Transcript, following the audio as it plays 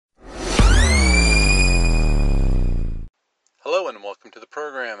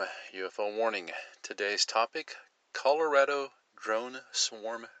program, UFO Warning. Today's topic, Colorado Drone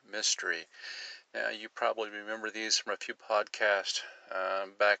Swarm Mystery. Now, you probably remember these from a few podcasts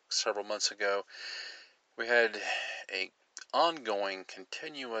back several months ago. We had a ongoing,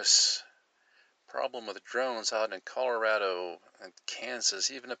 continuous problem with drones out in Colorado and Kansas,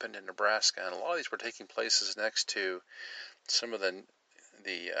 even up into Nebraska, and a lot of these were taking places next to some of the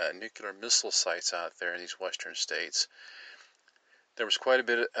nuclear missile sites out there in these western states. There was quite a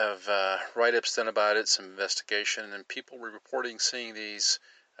bit of write-ups done about it, some investigation, and people were reporting seeing these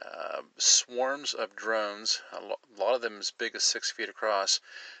swarms of drones, a lot of them as big as 6 feet across,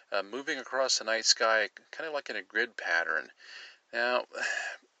 moving across the night sky, kind of like in a grid pattern. Now,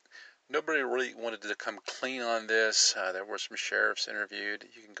 nobody really wanted to come clean on this. There were some sheriffs interviewed.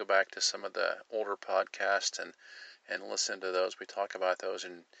 You can go back to some of the older podcasts and listen to those. We talk about those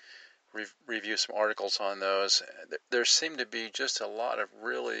and review some articles on those. There seemed to be just a lot of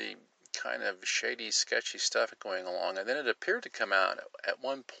really kind of shady, sketchy stuff going along. And then it appeared to come out at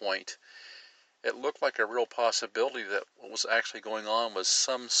one point. It looked like a real possibility that what was actually going on was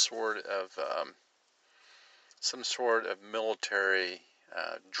some sort of military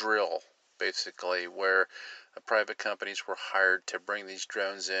drill, basically, where private companies were hired to bring these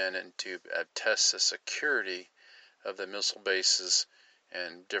drones in and to test the security of the missile bases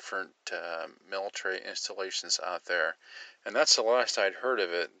and different military installations out there. And that's the last I'd heard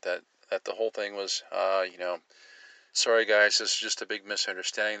of it, that the whole thing was, sorry guys, this is just a big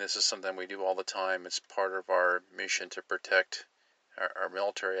misunderstanding. This is something we do all the time. It's part of our mission to protect our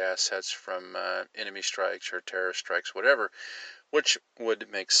military assets from enemy strikes or terrorist strikes, whatever, which would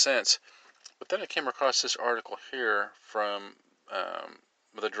make sense. But then I came across this article here from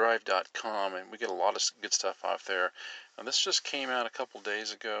thedrive.com, and we get a lot of good stuff off there. And this just came out a couple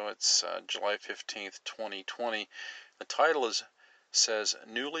days ago. It's July 15th, 2020. The title says,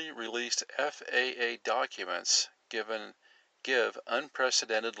 Newly Released FAA Documents Give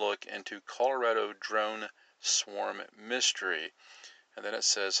Unprecedented Look into Colorado Drone Swarm Mystery. And then it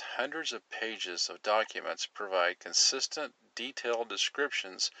says, hundreds of pages of documents provide consistent, detailed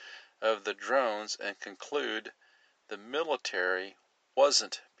descriptions of the drones and conclude the military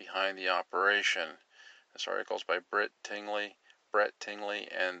wasn't behind the operation. This article is by Brett Tingley,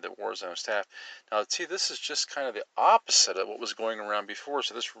 and the Warzone staff. Now, see, this is just kind of the opposite of what was going around before,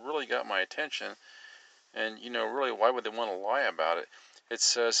 so this really got my attention. And, really, why would they want to lie about it? It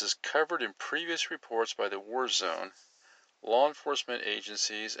says, is covered in previous reports by the Warzone, law enforcement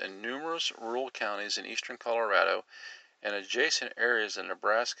agencies, and numerous rural counties in eastern Colorado and adjacent areas in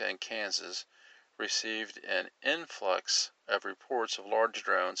Nebraska and Kansas received an influx of reports of large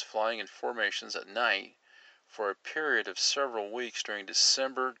drones flying in formations at night for a period of several weeks during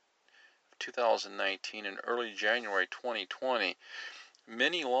December 2019 and early January 2020.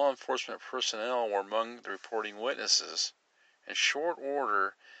 Many law enforcement personnel were among the reporting witnesses. In short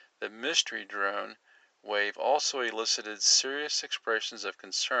order, the mystery drone wave also elicited serious expressions of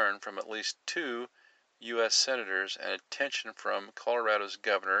concern from at least 2 U.S. senators and attention from Colorado's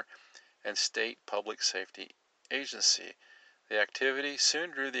governor and state public safety agency. The activity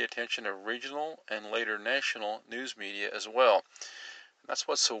soon drew the attention of regional and later national news media as well. And that's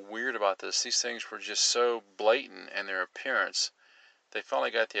what's so weird about this. These things were just so blatant in their appearance. They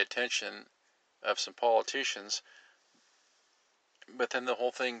finally got the attention of some politicians, but then the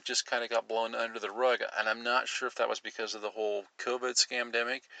whole thing just kind of got blown under the rug. And I'm not sure if that was because of the whole COVID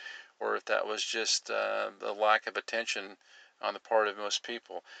scamdemic or if that was just the lack of attention on the part of most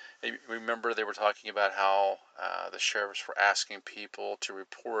people. Remember, they were talking about how the sheriffs were asking people to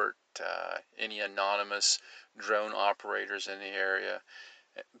report any anonymous drone operators in the area.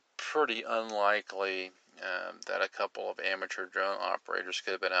 Pretty unlikely that a couple of amateur drone operators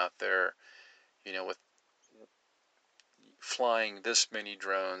could have been out there, with flying this many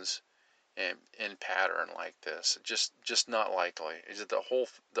drones in pattern like this. Just not likely. Is it the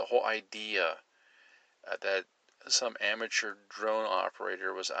whole idea that some amateur drone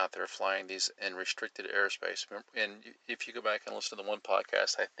operator was out there flying these in restricted airspace? And if you go back and listen to the one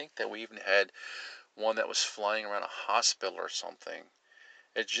podcast, I think that we even had one that was flying around a hospital or something.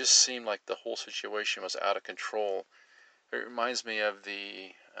 It just seemed like the whole situation was out of control. It reminds me of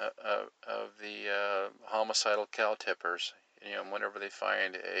the homicidal cow tippers. Whenever they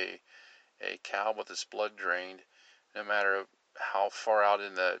find a cow with its blood drained, no matter how far out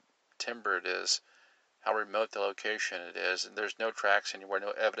in the timber it is, how remote the location it is, and there's no tracks anywhere, no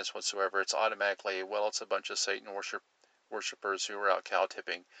evidence whatsoever, it's automatically, well, it's a bunch of Satan worshippers who were out cow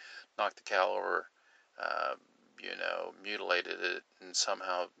tipping, knocked the cow over, mutilated it, and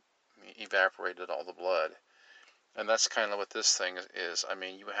somehow evaporated all the blood. And that's kind of what this thing is. I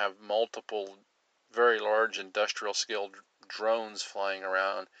mean, you have multiple very large industrial scale drones flying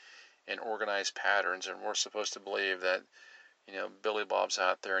around in organized patterns, and we're supposed to believe that, Billy Bob's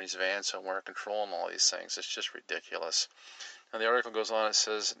out there in his van somewhere controlling all these things. It's just ridiculous. And the article goes on, it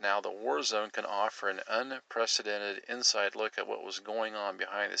says, now the war zone can offer an unprecedented inside look at what was going on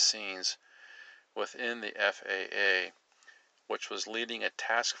behind the scenes within the FAA, which was leading a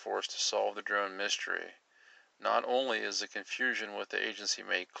task force to solve the drone mystery. Not only is the confusion with the agency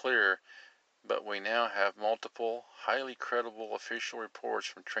made clear, but we now have multiple, highly credible official reports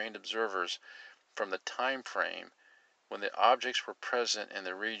from trained observers from the time frame when the objects were present in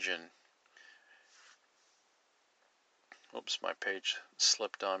the region. Oops, my page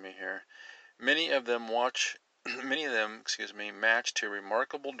slipped on me here. Many of them match to a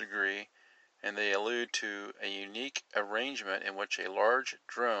remarkable degree, and they allude to a unique arrangement in which a large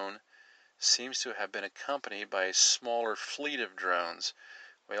drone seems to have been accompanied by a smaller fleet of drones.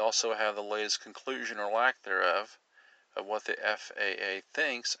 We also have the latest conclusion, or lack thereof, of what the FAA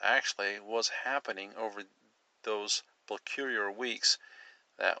thinks actually was happening over those peculiar weeks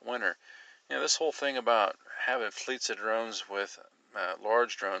that winter. This whole thing about having fleets of drones with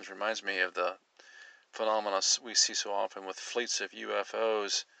large drones reminds me of the phenomena we see so often with fleets of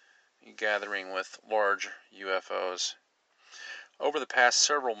UFOs gathering with large UFOs. Over the past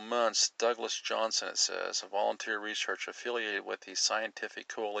several months, Douglas Johnson, it says, a volunteer researcher affiliated with the Scientific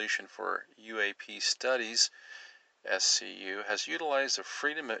Coalition for UAP Studies, SCU, has utilized the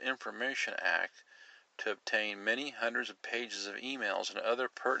Freedom of Information Act to obtain many hundreds of pages of emails and other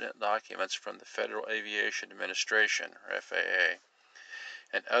pertinent documents from the Federal Aviation Administration, or FAA,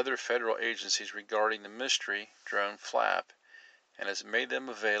 and other federal agencies regarding the mystery drone flap, and has made them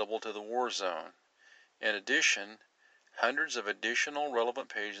available to the war zone. In addition, hundreds of additional relevant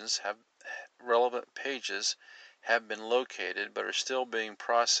pages have been located but are still being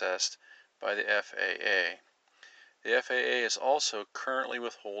processed by the FAA. The FAA is also currently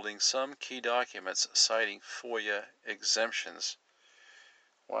withholding some key documents, citing FOIA exemptions.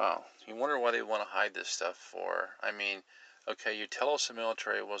 Wow, you wonder why they want to hide this stuff for. I mean, okay, you tell us the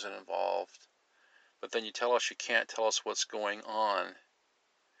military wasn't involved, but then you tell us you can't tell us what's going on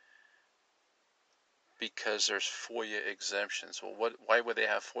because there's FOIA exemptions. Well, why would they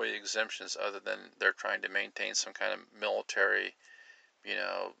have FOIA exemptions other than they're trying to maintain some kind of military,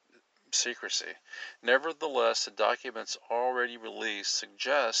 secrecy? Nevertheless, the documents already released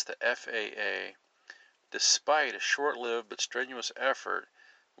suggest the FAA, despite a short-lived but strenuous effort,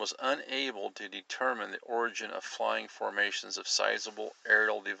 was unable to determine the origin of flying formations of sizable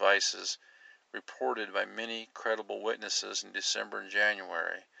aerial devices reported by many credible witnesses in December and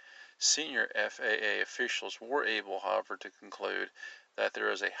January. Senior FAA officials were able, however, to conclude that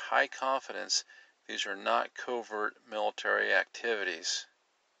there is a high confidence these are not covert military activities.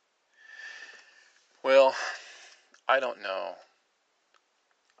 Well, I don't know.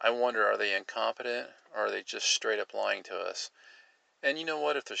 I wonder, are they incompetent or are they just straight up lying to us? And you know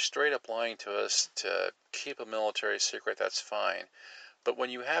what? If they're straight up lying to us to keep a military secret, that's fine. But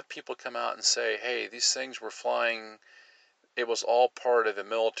when you have people come out and say, hey, these things were flying, it was all part of a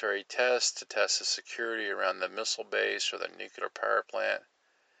military test to test the security around the missile base or the nuclear power plant,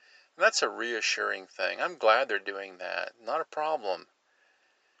 and that's a reassuring thing. I'm glad they're doing that. Not a problem.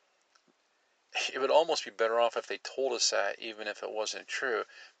 It would almost be better off if they told us that, even if it wasn't true.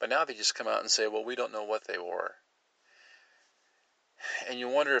 But now they just come out and say, well, we don't know what they were. And you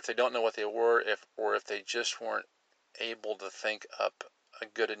wonder if they don't know what they were, or if they just weren't able to think up a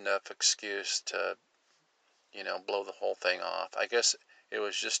good enough excuse to, blow the whole thing off. I guess it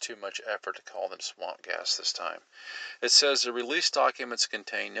was just too much effort to call them swamp gas this time. It says the released documents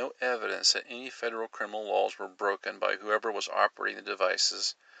contain no evidence that any federal criminal laws were broken by whoever was operating the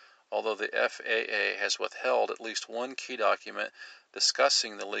devices, although the FAA has withheld at least one key document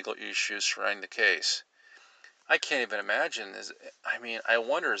discussing the legal issues surrounding the case. I can't even imagine. I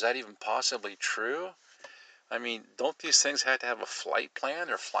wonder, is that even possibly true? I mean, don't these things have to have a flight plan?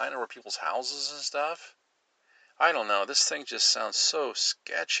 They're flying over people's houses and stuff? I don't know. This thing just sounds so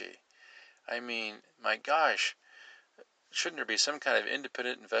sketchy. I mean, my gosh, shouldn't there be some kind of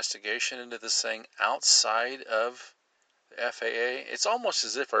independent investigation into this thing outside of the FAA? It's almost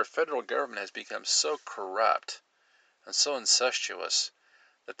as if our federal government has become so corrupt and so incestuous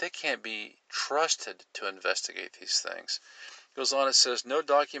that they can't be trusted to investigate these things. It goes on, it says, no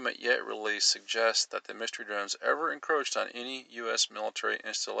document yet released suggests that the mystery drones ever encroached on any U.S. military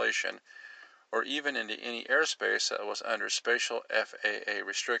installation or even into any airspace that was under special FAA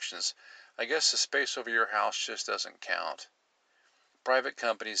restrictions. I guess the space over your house just doesn't count. Private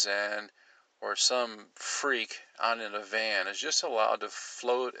companies then, or some freak out in a van is just allowed to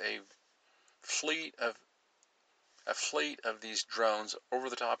float fleet of a fleet of these drones over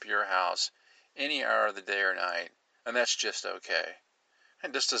the top of your house any hour of the day or night, and that's just okay.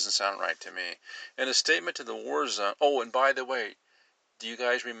 And this doesn't sound right to me. In a statement to the war zone, oh, and by the way, do you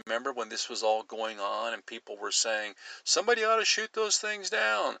guys remember when this was all going on and people were saying, somebody ought to shoot those things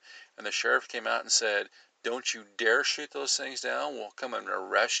down? And the sheriff came out and said, don't you dare shoot those things down, we'll come and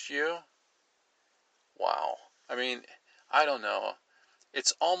arrest you? Wow. I mean, I don't know.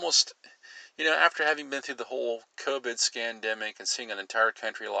 It's almost, after having been through the whole COVID scandemic and seeing an entire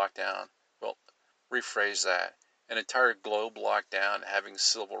country locked down, well, rephrase that, an entire globe locked down, having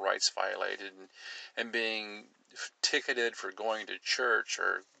civil rights violated, and being ticketed for going to church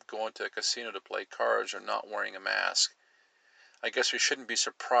or going to a casino to play cards or not wearing a mask. I guess we shouldn't be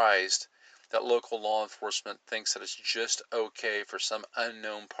surprised that local law enforcement thinks that it's just okay for some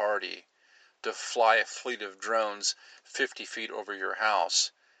unknown party to fly a fleet of drones 50 feet over your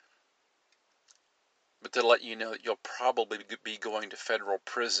house, but to let you know that you'll probably be going to federal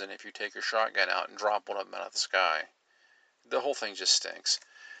prison if you take your shotgun out and drop one of them out of the sky. The whole thing just stinks.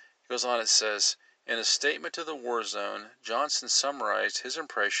 It goes on, it says, in a statement to the war zone, Johnson summarized his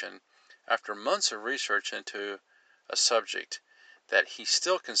impression after months of research into a subject that he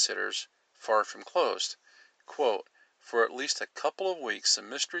still considers far from closed. Quote, for at least a couple of weeks, the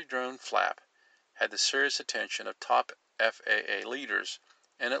mystery drone flap had the serious attention of top FAA leaders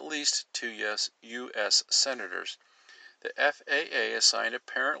and at least 2 U.S. senators. The FAA assigned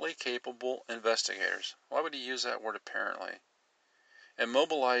apparently capable investigators. Why would he use that word apparently? And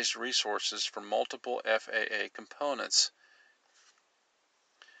mobilized resources from multiple FAA components.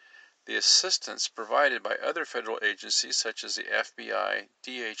 The assistance provided by other federal agencies such as the FBI,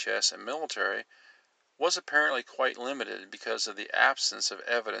 DHS, and military was apparently quite limited because of the absence of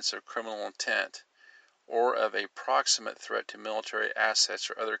evidence of criminal intent or of a proximate threat to military assets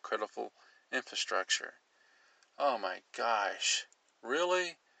or other critical infrastructure. Oh my gosh.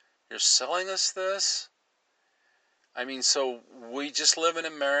 Really? You're selling us this? I mean, so we just live in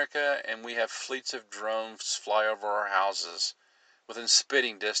America and we have fleets of drones fly over our houses within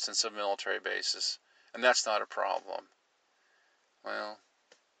spitting distance of military bases. And that's not a problem. Well,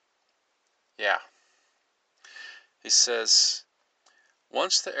 yeah. He says,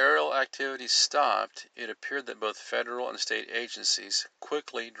 once the aerial activity stopped, it appeared that both federal and state agencies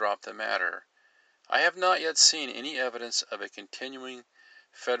quickly dropped the matter. I have not yet seen any evidence of a continuing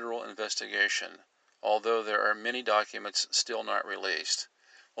federal investigation, although there are many documents still not released.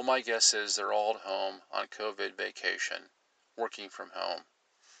 Well, my guess is they're all at home on COVID vacation, working from home.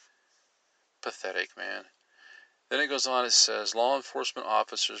 Pathetic, man. Then it goes on, it says, law enforcement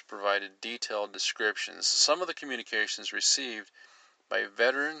officers provided detailed descriptions. Some of the communications received by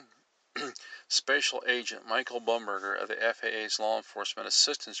veteran Special Agent Michael Bumberger of the FAA's Law Enforcement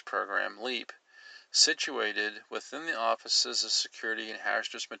Assistance Program, LEAP, situated within the Offices of Security and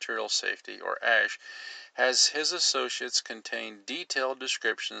Hazardous Materials Safety, or ASH, has his associates contained detailed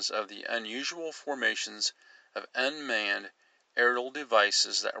descriptions of the unusual formations of unmanned aerial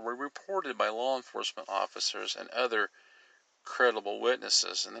devices that were reported by law enforcement officers and other credible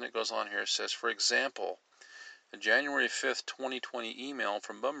witnesses. And then it goes on here, it says, for example, a January 5th, 2020 email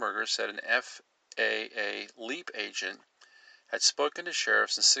from Bumberger said an FAA LEAP agent had spoken to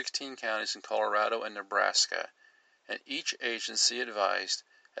sheriffs in 16 counties in Colorado and Nebraska, and each agency advised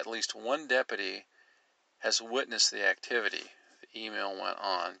at least one deputy has witnessed the activity. The email went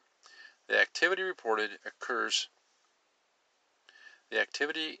on. The activity reported occurs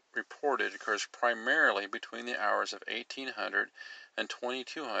primarily between the hours of 1800 and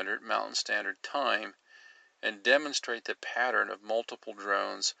 2200 Mountain Standard Time and demonstrate the pattern of multiple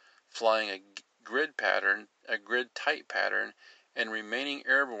drones flying a grid tight pattern and remaining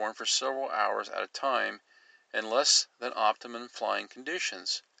airborne for several hours at a time in less than optimum flying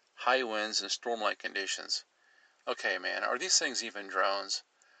conditions, high winds and storm-like conditions. Okay, man, are these things even drones?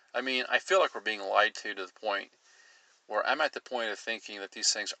 I mean, I feel like we're being lied to the point where I'm at the point of thinking that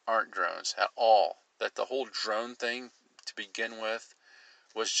these things aren't drones at all. That the whole drone thing, to begin with,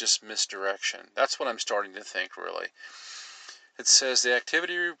 was just misdirection. That's what I'm starting to think, really. It says the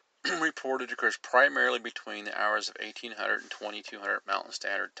activity reported occurs primarily between the hours of 1800 and 2200 Mountain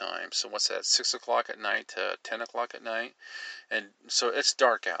Standard Time. So what's that, 6 o'clock at night to 10 o'clock at night? And so it's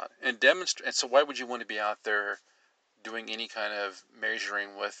dark out. And so why would you want to be out there doing any kind of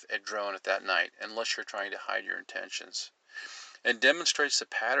measuring with a drone at that night, unless you're trying to hide your intentions? And demonstrates the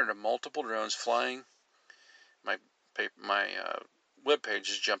pattern of multiple drones flying. My webpage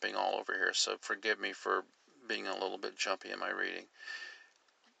is jumping all over here, so forgive me for being a little bit jumpy in my reading.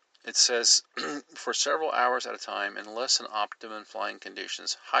 It says, for several hours at a time in less than optimum flying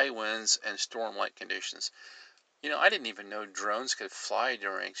conditions, high winds, and storm-like conditions. I didn't even know drones could fly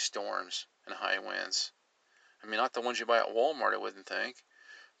during storms and high winds. Not the ones you buy at Walmart, I wouldn't think.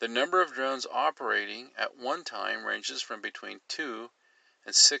 The number of drones operating at one time ranges from between 2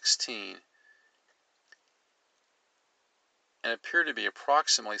 and 16 and appear to be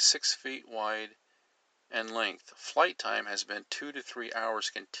approximately 6 feet wide and length. Flight time has been 2 to 3 hours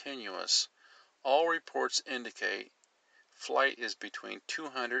continuous. All reports indicate flight is between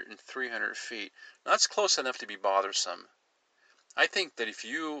 200 and 300 feet. Now, that's close enough to be bothersome. I think that if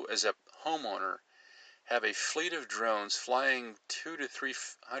you, as a homeowner, have a fleet of drones flying 2 to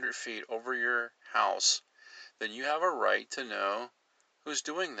 300 feet over your house, then you have a right to know who's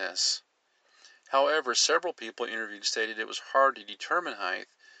doing this. However, several people interviewed stated it was hard to determine height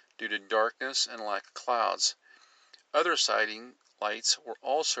due to darkness and lack of clouds. Other sighting lights were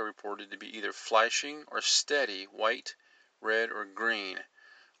also reported to be either flashing or steady, white, red, or green.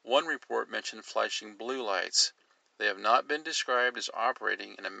 One report mentioned flashing blue lights. They have not been described as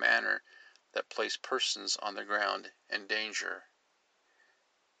operating in a manner that placed persons on the ground in danger.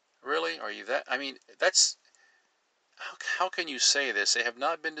 Really? Are you that? That's... How can you say this? They have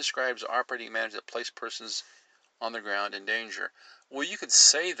not been described as operating manners that place persons on the ground in danger. Well, you could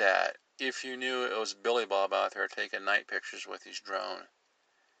say that if you knew it was Billy Bob out there taking night pictures with his drone.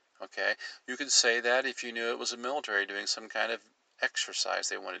 Okay? You could say that if you knew it was the military doing some kind of exercise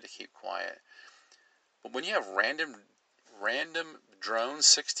they wanted to keep quiet. But when you have random drones,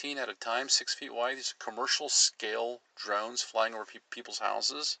 16 at a time, 6 feet wide, these commercial scale drones flying over people's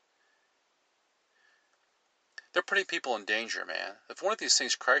houses, they're putting people in danger, man. If one of these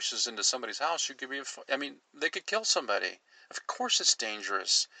things crashes into somebody's house, you could be, they could kill somebody. Of course it's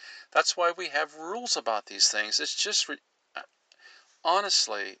dangerous. That's why we have rules about these things. It's just,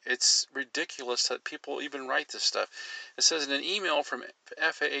 honestly, it's ridiculous that people even write this stuff. It says in an email from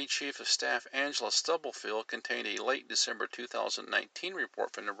FAA Chief of Staff Angela Stubblefield contained a late December 2019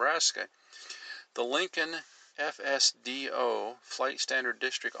 report from Nebraska. The Lincoln FSDO Flight Standard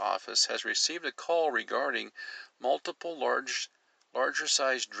District Office has received a call regarding multiple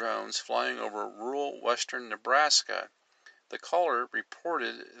larger-sized drones flying over rural western Nebraska. The caller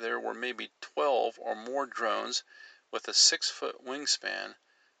reported there were maybe 12 or more drones with a 6-foot wingspan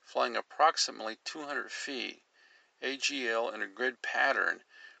flying approximately 200 feet, AGL in a grid pattern.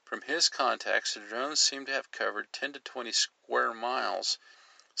 From his contacts, the drones seem to have covered 10 to 20 square miles.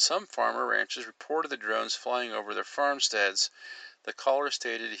 Some farmer ranches reported the drones flying over their farmsteads. The caller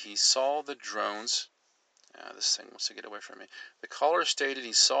stated he saw the drones. This thing wants to get away from me. The caller stated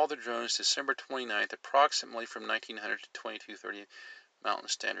he saw the drones December 29th, approximately from 1900 to 2230 Mountain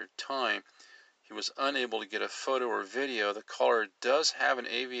Standard Time. He was unable to get a photo or video. The caller does have an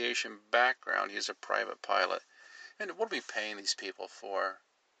aviation background. He's a private pilot. And what are we paying these people for?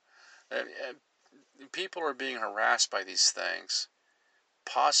 People are being harassed by these things,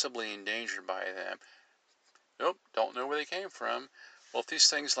 possibly endangered by them. Nope, don't know where they came from. Well, if these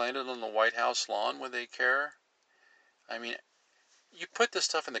things landed on the White House lawn, would they care? You put this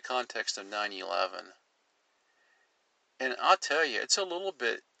stuff in the context of 9/11, and I'll tell you, it's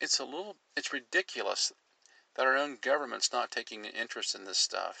ridiculous that our own government's not taking an interest in this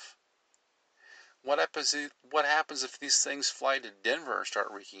stuff. What happens if these things fly to Denver and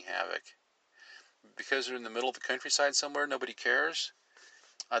start wreaking havoc? Because they're in the middle of the countryside somewhere, nobody cares?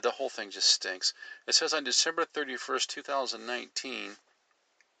 The whole thing just stinks. It says on December 31st, 2019,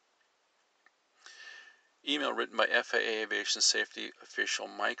 email written by FAA Aviation Safety official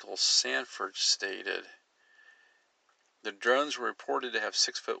Michael Sanford stated, the drones were reported to have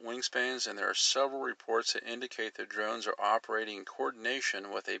 6-foot wingspans, and there are several reports that indicate the drones are operating in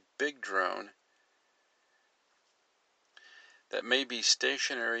coordination with a big drone that may be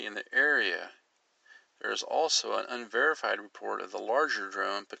stationary in the area. There is also an unverified report of the larger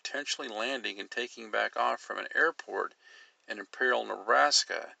drone potentially landing and taking back off from an airport in Imperial,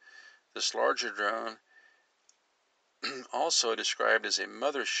 Nebraska. This larger drone, also described as a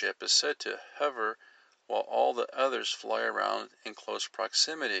mothership, is said to hover while all the others fly around in close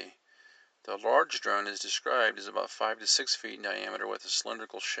proximity. The large drone is described as about 5 to 6 feet in diameter with a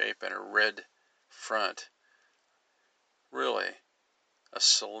cylindrical shape and a red front. Really? A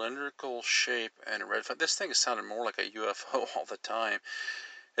cylindrical shape and a red front? This thing is sounding more like a UFO all the time.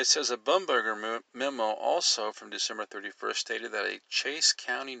 It says a Bumberger memo also from December 31st stated that a Chase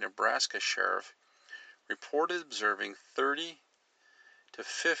County, Nebraska sheriff reported observing 30 to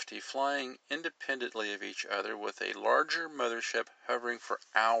 50 flying independently of each other with a larger mothership hovering for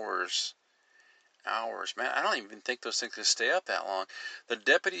hours. hours. Man, I don't even think those things could stay up that long. The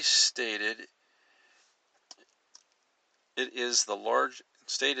deputy stated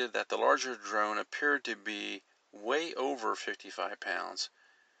stated that the larger drone appeared to be way over 55 pounds.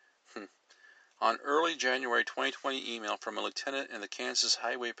 On early January 2020 email from a lieutenant in the Kansas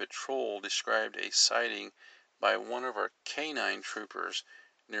Highway Patrol described a sighting by one of our canine troopers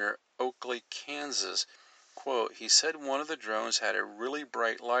near Oakley, Kansas. Quote, he said one of the drones had a really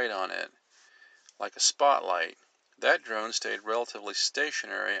bright light on it, like a spotlight. That drone stayed relatively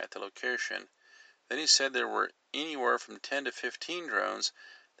stationary at the location. Then he said there were anywhere from 10 to 15 drones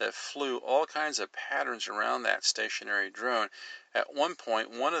that flew all kinds of patterns around that stationary drone. At one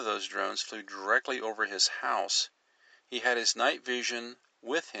point, one of those drones flew directly over his house. He had his night vision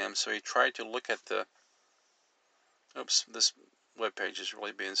with him, so he tried to look at the... Oops, this webpage is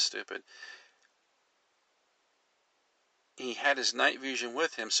really being stupid. He had his night vision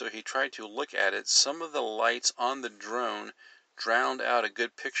with him, so he tried to look at it. Some of the lights on the drone drowned out a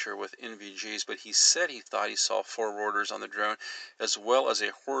good picture with NVGs, but he said he thought he saw 4 rotors on the drone, as well as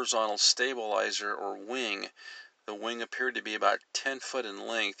a horizontal stabilizer or wing. The wing appeared to be about 10 foot in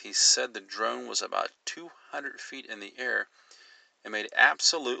length. He said the drone was about 200 feet in the air and made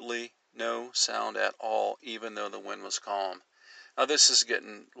absolutely no sound at all, even though the wind was calm. Now this is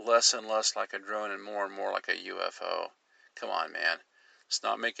getting less and less like a drone and more like a UFO. Come on, man. It's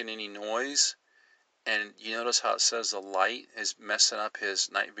not making any noise. And you notice how it says the light is messing up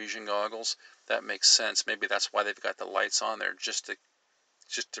his night vision goggles? That makes sense. Maybe that's why they've got the lights on there, just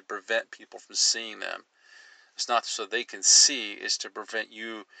to prevent people from seeing them. It's not so they can see, it's to prevent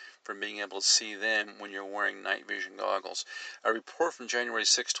you from being able to see them when you're wearing night vision goggles. A report from January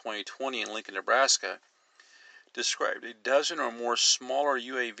 6, 2020 in Lincoln, Nebraska described a dozen or more smaller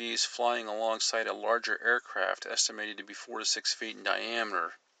UAVs flying alongside a larger aircraft estimated to be 4 to 6 feet in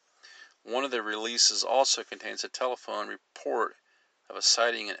diameter. One of the releases also contains a telephone report of a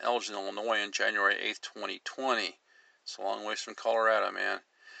sighting in Elgin, Illinois on January 8, 2020. It's a long ways from Colorado, man.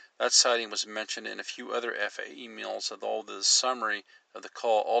 That sighting was mentioned in a few other FAA emails, although the summary of the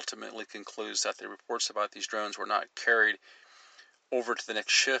call ultimately concludes that the reports about these drones were not carried over to the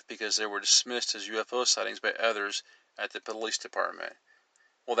next shift because they were dismissed as UFO sightings by others at the police department.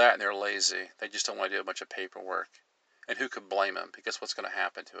 Well, that and they're lazy. They just don't want to do a bunch of paperwork. And who could blame them? Because what's going to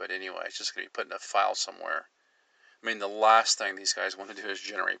happen to it anyway? It's just going to be put in a file somewhere. I mean, the last thing these guys want to do is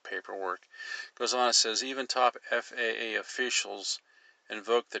generate paperwork. Goes on, it says, even top FAA officials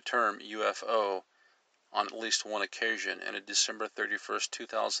invoked the term UFO on at least one occasion. In a December 31st,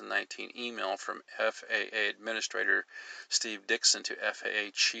 2019 email from FAA Administrator Steve Dickson to FAA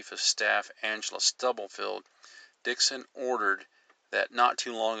Chief of Staff Angela Stubblefield, Dickson ordered that not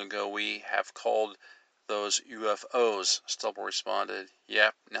too long ago we have called those UFOs. Stubble responded,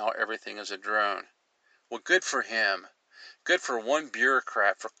 yep, now everything is a drone. Well, good for him. Good for one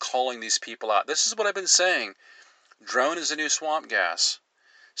bureaucrat for calling these people out. This is what I've been saying. Drone is the new swamp gas.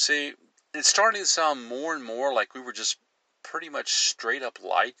 See, it's starting to sound more and more like we were just pretty much straight up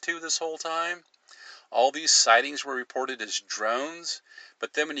lied to this whole time. All these sightings were reported as drones,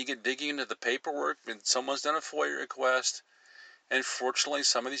 but then when you get digging into the paperwork and someone's done a FOIA request, and fortunately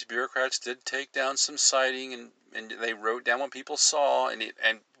some of these bureaucrats did take down some sighting and they wrote down what people saw, and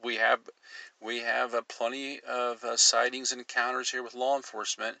we have plenty of sightings and encounters here with law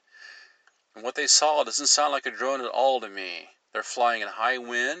enforcement. And what they saw doesn't sound like a drone at all to me. They're flying in high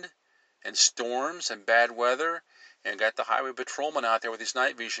wind and storms and bad weather, and got the highway patrolman out there with his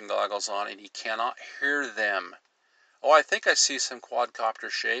night vision goggles on, and he cannot hear them. Oh, I think I see some quadcopter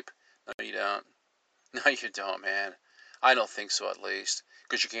shape. No, you don't. No, you don't, man. I don't think so, at least,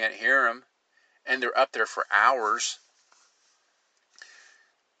 because you can't hear them, and they're up there for hours.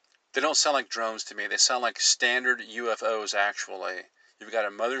 They don't sound like drones to me. They sound like standard UFOs, actually. You've got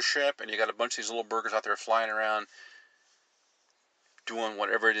a mothership, and you got a bunch of these little burgers out there flying around doing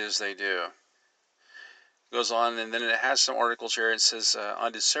whatever it is they do. It goes on, and then it has some articles here. It says,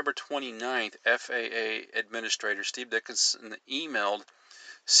 on December 29th, FAA Administrator Steve Dickson emailed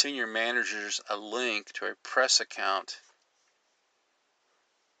senior managers a link to a press account.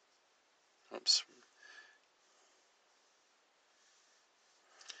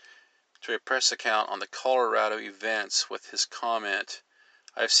 To a press account on the Colorado events with his comment,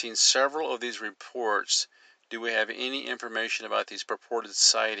 I've seen several of these reports. Do we have any information about these purported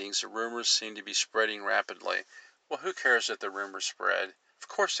sightings? The rumors seem to be spreading rapidly. Well, who cares if the rumors spread? Of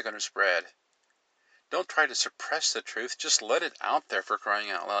course they're going to spread. Don't try to suppress the truth. Just let it out there, for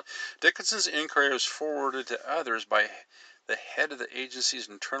crying out loud. Dickinson's inquiry was forwarded to others by the head of the agency's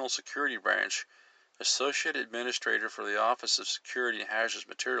internal security branch, Associate Administrator for the Office of Security and Hazardous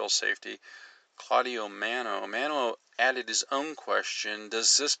Materials Safety, Claudio Mano. Mano added his own question: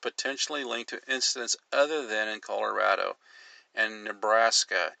 does this potentially link to incidents other than in Colorado and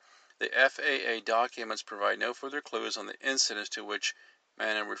Nebraska? The FAA documents provide no further clues on the incidents to which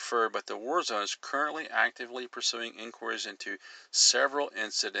Mano referred, but the war zone is currently actively pursuing inquiries into several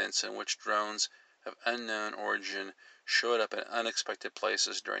incidents in which drones of unknown origin showed up in unexpected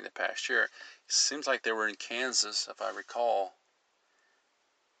places during the past year. It seems like they were in Kansas, if I recall,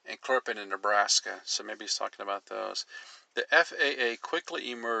 and clear up into Nebraska, so maybe he's talking about those. The FAA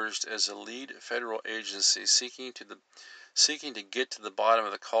quickly emerged as a lead federal agency seeking to get to the bottom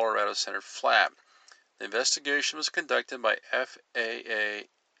of the Colorado Center flap. The investigation was conducted by FAA-ASH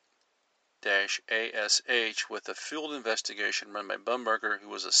with a field investigation run by Bumberger, who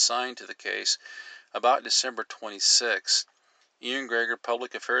was assigned to the case about December 26. Ian Greger,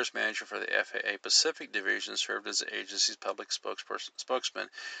 Public Affairs Manager for the FAA Pacific Division, served as the agency's public spokesman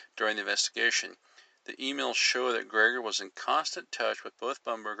during the investigation. The emails show that Greger was in constant touch with both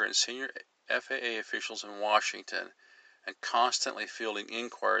Bumberger and senior FAA officials in Washington, and constantly fielding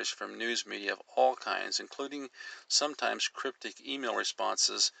inquiries from news media of all kinds, including sometimes cryptic email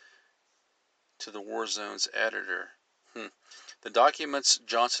responses to the war zone's editor. The documents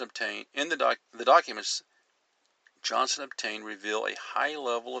Johnson obtained reveal a high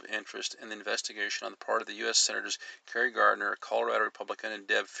level of interest in the investigation on the part of the U.S. Senators Kerry Gardner, a Colorado Republican, and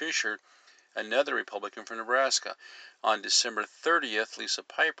Deb Fischer, another Republican from Nebraska. On December 30th, Lisa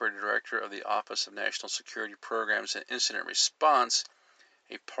Piper, Director of the Office of National Security Programs and Incident Response,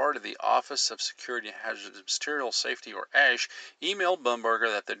 a part of the Office of Security and Hazardous Material Safety, or ASH, emailed Bumberger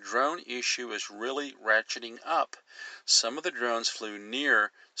that the drone issue is really ratcheting up. Some of the drones flew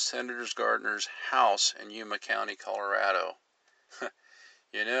near Senator Gardner's house in Yuma County, Colorado.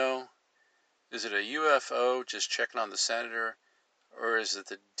 You know, is it a UFO just checking on the senator, or is it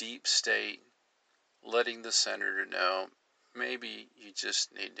the deep state letting the senator know maybe you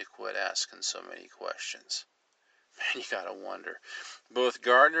just need to quit asking so many questions? Man, you gotta wonder. Both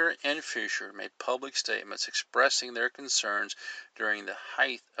Gardner and Fischer made public statements expressing their concerns during the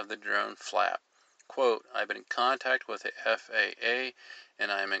height of the drone flap. Quote, I've been in contact with the FAA,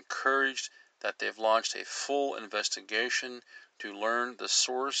 and I am encouraged that they've launched a full investigation to learn the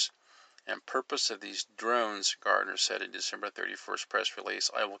source and purpose of these drones, Gardner said in December 31st press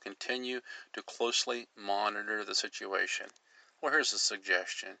release. I will continue to closely monitor the situation. Well, here's a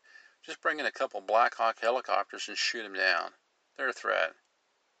suggestion. Just bring in a couple Black Hawk helicopters and shoot them down. They're a threat.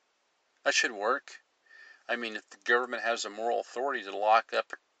 That should work. I mean, if the government has the moral authority to lock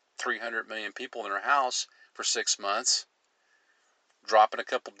up 300 million people in their house for 6 months, dropping a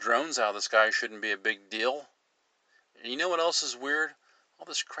couple drones out of the sky shouldn't be a big deal. And you know what else is weird? All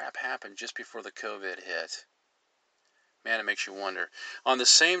this crap happened just before the COVID hit. Man, it makes you wonder. On the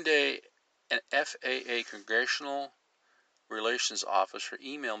same day, an FAA Congressional Relations Officer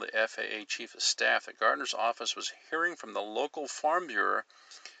emailed the FAA Chief of Staff that Gardner's office was hearing from the local Farm Bureau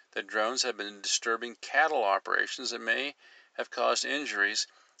that drones have been disturbing cattle operations that may have caused injuries,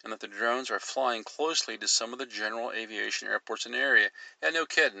 and that the drones are flying closely to some of the general aviation airports in the area. Yeah, no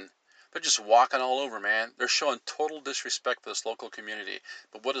kidding. They're just walking all over, man. They're showing total disrespect for this local community.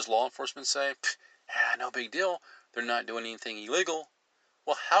 But what does law enforcement say? No big deal. They're not doing anything illegal.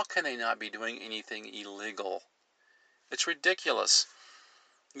 Well, how can they not be doing anything illegal? It's ridiculous.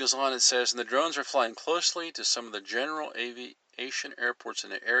 It goes on, it says, and the drones are flying closely to some of the general aviation airports in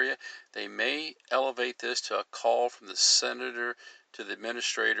the area. They may elevate this to a call from the senator to the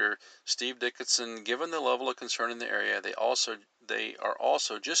administrator, Steve Dickinson. Given the level of concern in the area, they are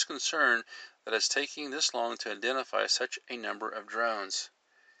also just concerned that it's taking this long to identify such a number of drones.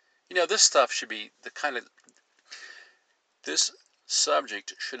 You know, this stuff should be this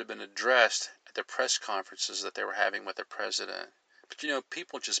subject should have been addressed at the press conferences that they were having with the president. But you know,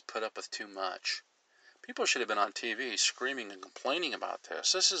 people just put up with too much. People should have been on TV screaming and complaining about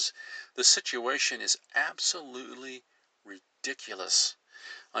this. The situation is absolutely ridiculous.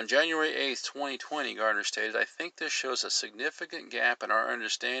 On January 8th, 2020, Gardner stated, I think this shows a significant gap in our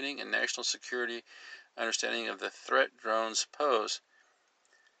understanding and national security understanding of the threat drones pose.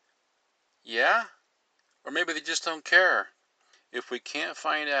 Yeah? Or maybe they just don't care. If we can't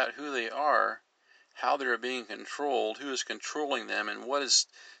find out who they are, how they're being controlled, who is controlling them, and what is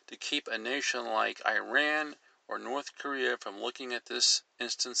to keep a nation like Iran or North Korea from looking at this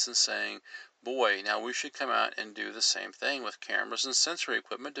instance and saying, boy, now we should come out and do the same thing with cameras and sensory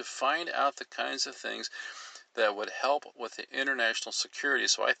equipment to find out the kinds of things that would help with the international security.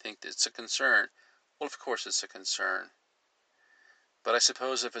 So I think it's a concern. Well, of course it's a concern. But I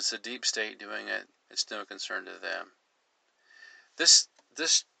suppose if it's the deep state doing it, it's no concern to them. This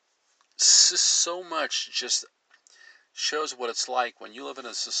so much just shows what it's like when you live in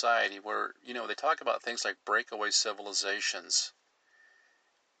a society where, they talk about things like breakaway civilizations.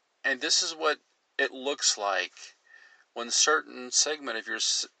 And this is what it looks like when a certain segment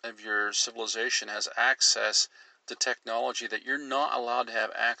of your civilization has access to technology that you're not allowed to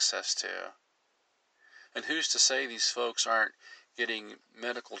have access to. And who's to say these folks aren't getting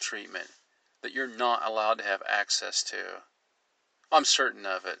medical treatment that you're not allowed to have access to? I'm certain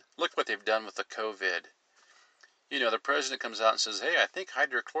of it. Look what they've done with the COVID. The president comes out and says, "Hey, I think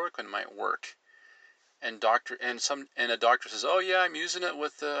hydrochloroquine might work." And a doctor says, "Oh yeah, I'm using it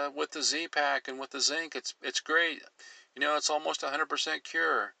with the Z-Pak and with the zinc. It's great. It's almost 100%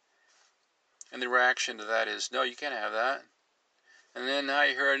 cure." And the reaction to that is, "No, you can't have that." And then now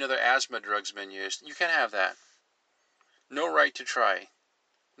you hear another asthma drug's been used. You can't have that. No right to try.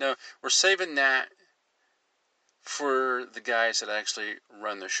 No, we're saving that for the guys that actually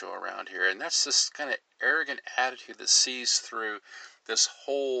run the show around here. And that's this kind of arrogant attitude that sees through this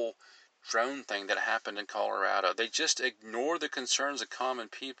whole drone thing that happened in Colorado. They just ignore the concerns of common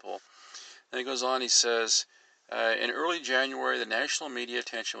people. And he goes on, he says, in early January, the national media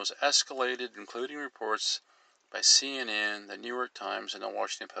attention was escalated, including reports by CNN, the New York Times, and the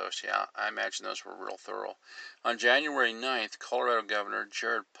Washington Post. Yeah, I imagine those were real thorough. On January 9th, Colorado Governor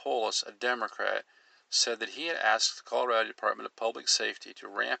Jared Polis, a Democrat, said that he had asked the Colorado Department of Public Safety to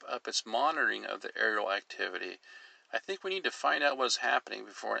ramp up its monitoring of the aerial activity. "I think we need to find out what is happening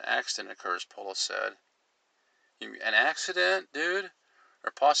before an accident occurs," Polis said. An accident, dude?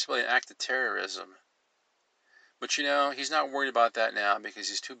 Or possibly an act of terrorism. But he's not worried about that now because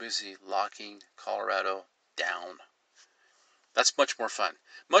he's too busy locking Colorado down. That's much more fun.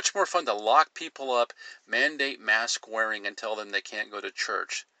 Much more fun to lock people up, mandate mask wearing, and tell them they can't go to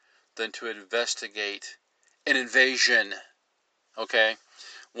church than to investigate an invasion. Okay?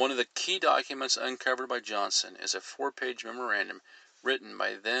 One of the key documents uncovered by Johnson is a 4-page memorandum written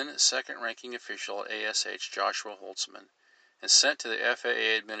by then second-ranking official at ASH Joshua Holtzman and sent to the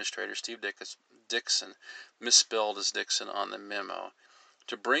FAA Administrator Steve Dixon, misspelled as Dixon on the memo,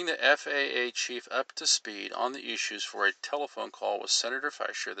 to bring the FAA chief up to speed on the issues for a telephone call with Senator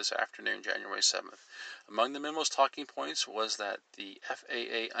Fischer this afternoon, January 7th. Among the memo's talking points was that the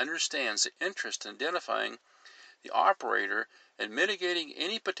FAA understands the interest in identifying the operator and mitigating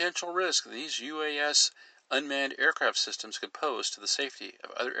any potential risk these UAS unmanned aircraft systems could pose to the safety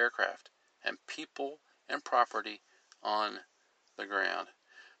of other aircraft and people and property on the ground.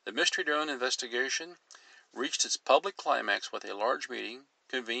 The mystery drone investigation reached its public climax with a large meeting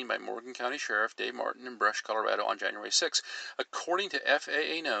convened by Morgan County Sheriff Dave Martin in Brush, Colorado on January 6. According to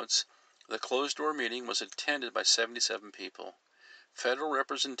FAA notes, the closed-door meeting was attended by 77 people. Federal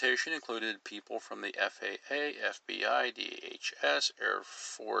representation included people from the FAA, FBI, DHS, Air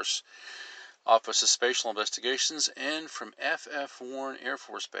Force, Office of Special Investigations, and from F.F. Warren Air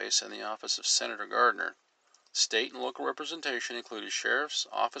Force Base and the Office of Senator Gardner. State and local representation included sheriff's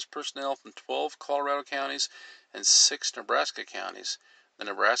office personnel from 12 Colorado counties and 6 Nebraska counties, the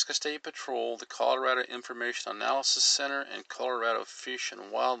Nebraska State Patrol, the Colorado Information Analysis Center, and Colorado Fish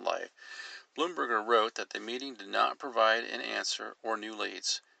and Wildlife. Bloomberger wrote that the meeting did not provide an answer or new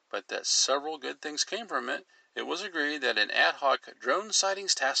leads, but that several good things came from it. It was agreed that an ad hoc drone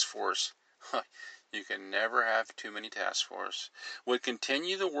sightings task force, you can never have too many task force, would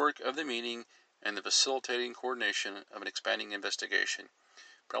continue the work of the meeting and the facilitating coordination of an expanding investigation.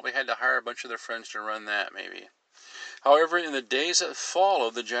 Probably had to hire a bunch of their friends to run that, maybe. However, in the days that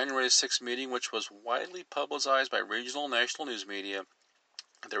followed the January 6th meeting, which was widely publicized by regional and national news media,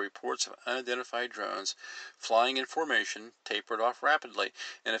 the reports of unidentified drones flying in formation tapered off rapidly.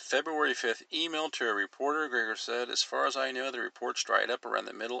 In a February 5th email to a reporter, Greger said, "As far as I know, the reports dried up around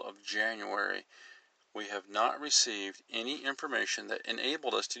the middle of January. We have not received any information that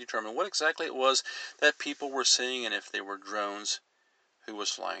enabled us to determine what exactly it was that people were seeing and if they were drones, who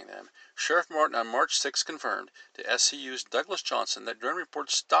was flying them." Sheriff Martin on March 6 confirmed to SCU's Douglas Johnson that drone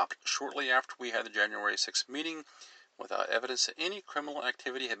reports stopped shortly after we had the January 6 meeting without evidence that any criminal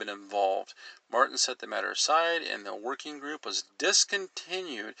activity had been involved. Martin set the matter aside and the working group was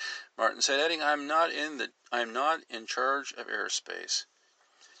discontinued. Martin said, adding, I'm not in charge of airspace."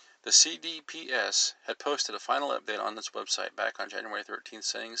 The CDPS had posted a final update on its website back on January 13th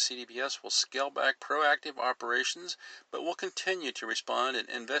saying CDPS will scale back proactive operations but will continue to respond and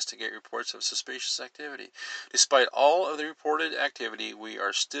investigate reports of suspicious activity. Despite all of the reported activity, we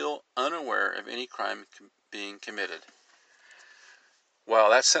are still unaware of any crime being committed. Wow,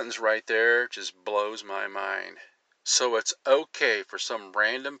 that sentence right there just blows my mind. So it's okay for some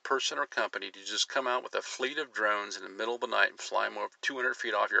random person or company to just come out with a fleet of drones in the middle of the night and fly them over 200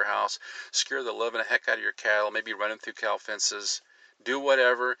 feet off your house, scare the living heck out of your cattle, maybe run them through cow fences, do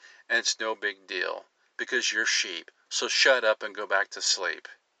whatever, and it's no big deal because you're sheep. So shut up and go back to sleep.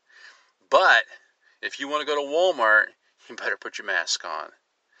 But if you want to go to Walmart, you better put your mask on.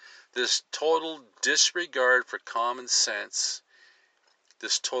 This total disregard for common sense,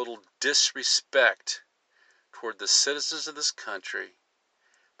 this total disrespect toward the citizens of this country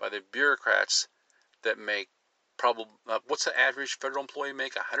by the bureaucrats that make probably what's the average federal employee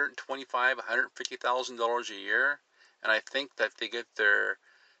make? $125,000, $150,000 a year, and I think that they get their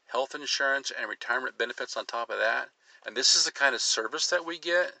health insurance and retirement benefits on top of that. And this is the kind of service that we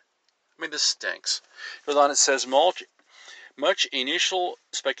get. I mean, this stinks. Goes on, it says much initial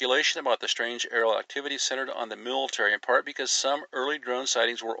speculation about the strange aerial activity centered on the military, in part because some early drone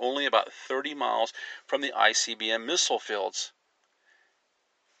sightings were only about 30 miles from the ICBM missile fields.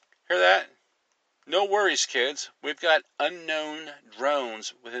 Hear that? No worries, kids. We've got unknown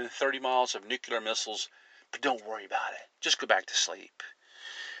drones within 30 miles of nuclear missiles, but don't worry about it. Just go back to sleep.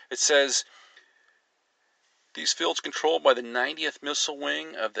 It says these fields controlled by the 90th Missile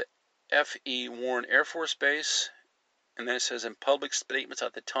Wing of the F.E. Warren Air Force Base. And then it says in public statements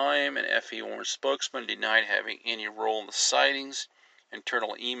at the time, an F.E. Warren spokesman denied having any role in the sightings.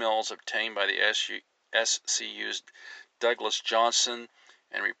 Internal emails obtained by the SCU's Douglas Johnson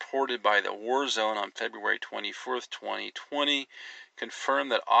and reported by the War Zone on February 24th, 2020,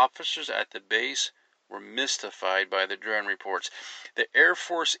 confirmed that officers at the base were mystified by the drone reports. The Air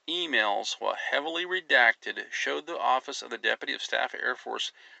Force emails, while heavily redacted, showed the Office of the Deputy of Staff Air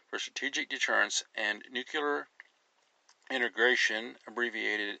Force for Strategic Deterrence and Nuclear Integration,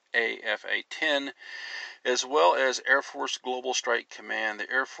 abbreviated AFA-10, as well as Air Force Global Strike Command,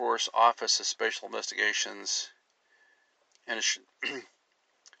 the Air Force Office of Special Investigations, and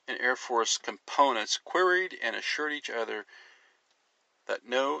Air Force components queried and assured each other that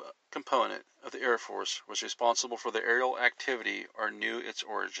no component of the Air Force was responsible for the aerial activity or knew its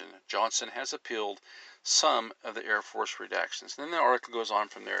origin. Johnson has appealed some of the Air Force redactions. And then the article goes on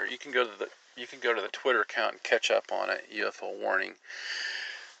from there. You can go to the Twitter account and catch up on it, UFO Warning.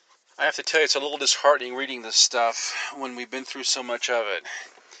 I have to tell you, it's a little disheartening reading this stuff when we've been through so much of it.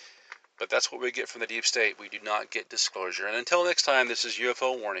 But that's what we get from the deep state. We do not get disclosure. And until next time, this is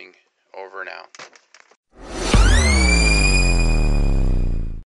UFO Warning. Over and out.